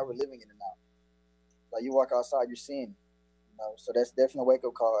not even that we're living in it now. Like you walk outside, you're seeing it, So that's definitely a wake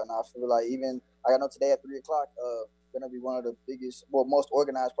up call. And I feel like I know today at 3:00, going to be one of the biggest, most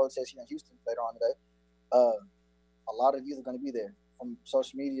organized protests here in Houston later on today. A lot of youth are going to be there from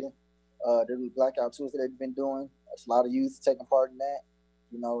social media. There'll be Blackout Tuesday they've been doing. There's a lot of youth taking part in that,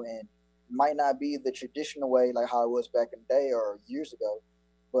 and it might not be the traditional way like how it was back in the day or years ago,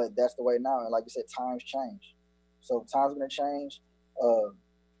 but that's the way now. And like you said, times change. So if times are going to change,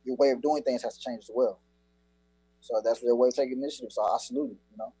 your way of doing things has to change as well. So that's their way of taking initiative. So I salute it,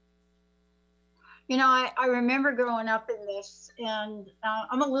 I remember growing up in this, and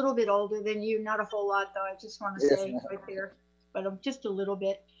I'm a little bit older than you, not a whole lot though. I just want to say right there, but I'm just a little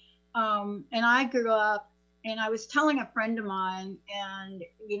bit. And I grew up, and I was telling a friend of mine, and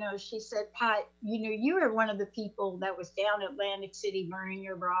she said, Pat, you were one of the people that was down at Atlantic City burning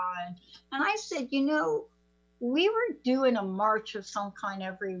your bra, and I said, we were doing a march of some kind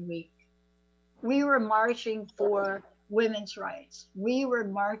every week. We were marching for women's rights. We were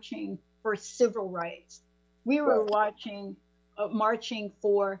marching for civil rights. We were marching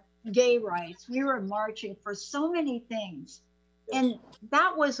for gay rights. We were marching for so many things. And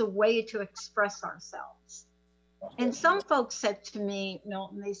that was a way to express ourselves. And some folks said to me,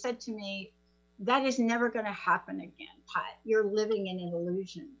 Milton, they said to me, that is never going to happen again, Pat. You're living in an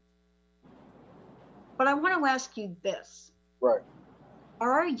illusion. But I want to ask you this. Right.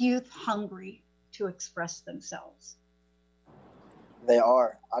 Are our youth hungry to express themselves? They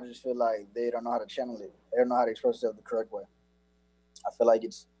are. I just feel like they don't know how to channel it. They don't know how to express themselves the correct way. I feel like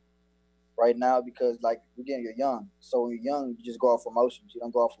it's right now because, again, you're young. So when you're young, you just go off emotions. You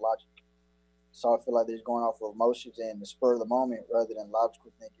don't go off logic. So I feel like they're just going off of emotions and the spur of the moment rather than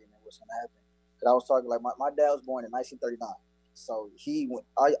logical thinking and what's going to happen. Because I was talking, my dad was born in 1939. So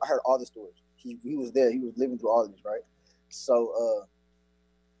I heard all the stories. He was there. He was living through all of this, right? So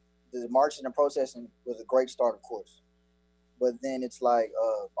the marching and protesting was a great start, of course. But then it's like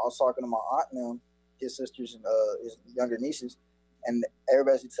I was talking to my aunt and them, his sisters and his younger nieces, and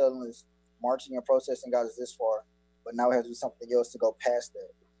everybody's telling us marching and protesting got us this far, but now we have to do something else to go past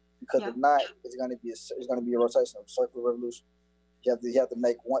that. Because if not, it's going to be a rotation of circular revolution. You have to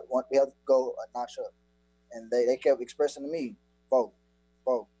make one. We have to go a notch up, and they kept expressing to me, vote,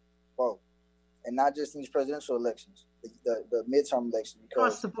 and not just in these presidential elections, the midterm elections,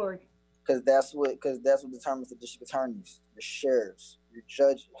 across the board. Because that's what determines the district attorneys, the sheriffs, your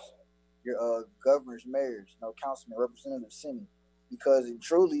judges, your governors, mayors, councilmen, representatives, senate. Because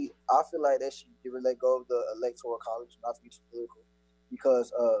truly, I feel like they should let go of the electoral college, not to be too political.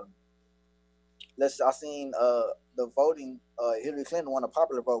 Because I seen the voting. Hillary Clinton won a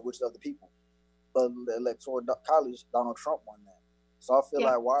popular vote, which is of the people. But the electoral college, Donald Trump won that. So I feel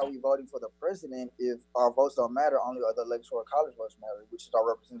like, why are we voting for the president if our votes don't matter? Only the electoral college votes matter, which is our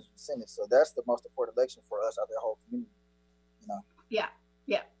representatives in the Senate. So that's the most important election for us out of the whole community. Yeah.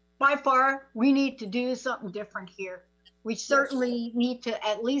 By far, we need to do something different here. We certainly need to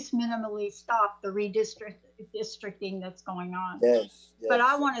at least minimally stop the redistricting that's going on. Yes. But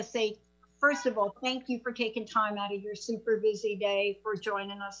I want to say, first of all, thank you for taking time out of your super busy day for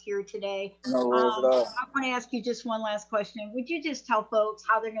joining us here today. No worries at all. I want to ask you just one last question. Would you just tell folks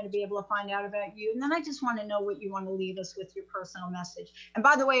how they're going to be able to find out about you? And then I just want to know what you want to leave us with your personal message. And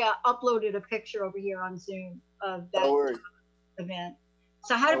by the way, I uploaded a picture over here on Zoom of that event.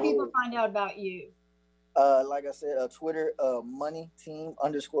 So how do people find out about you? Like I said, Twitter,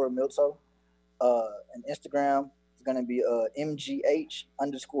 moneyteam_Milto. And Instagram is going to be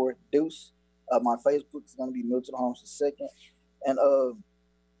MGH_Deuce. My Facebook is going to be Milton Holmes II. And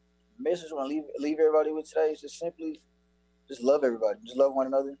message I want to leave everybody with today is just simply, just love everybody. Just love one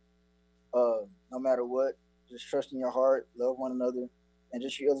another. No matter what, just trust in your heart, love one another, and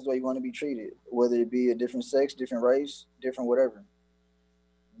just treat others the way you want to be treated, whether it be a different sex, different race, different whatever.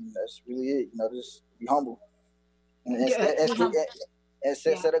 And that's really it. Just be humble. And set a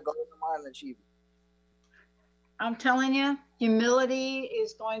goal in mind and achieve it. I'm telling you, humility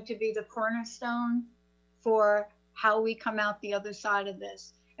is going to be the cornerstone for how we come out the other side of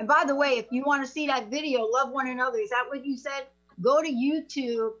this. And by the way, if you want to see that video, Love One Another, is that what you said? Go to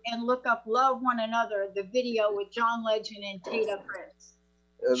YouTube and look up Love One Another, the video with John Legend and Tata Prince.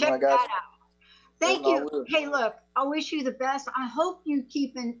 Check that out. Thank you. Hey, look, I wish you the best. I hope you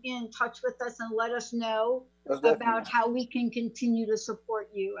keep in touch with us and let us know about how we can continue to support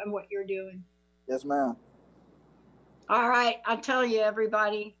you and what you're doing. Yes, ma'am. All right. I'll tell you,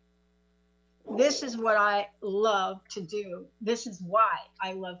 everybody, this is what I love to do. This is why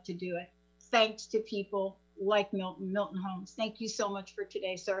I love to do it. Thanks to people like Milton Holmes. Thank you so much for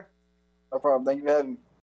today, sir. No problem. Thank you for having me.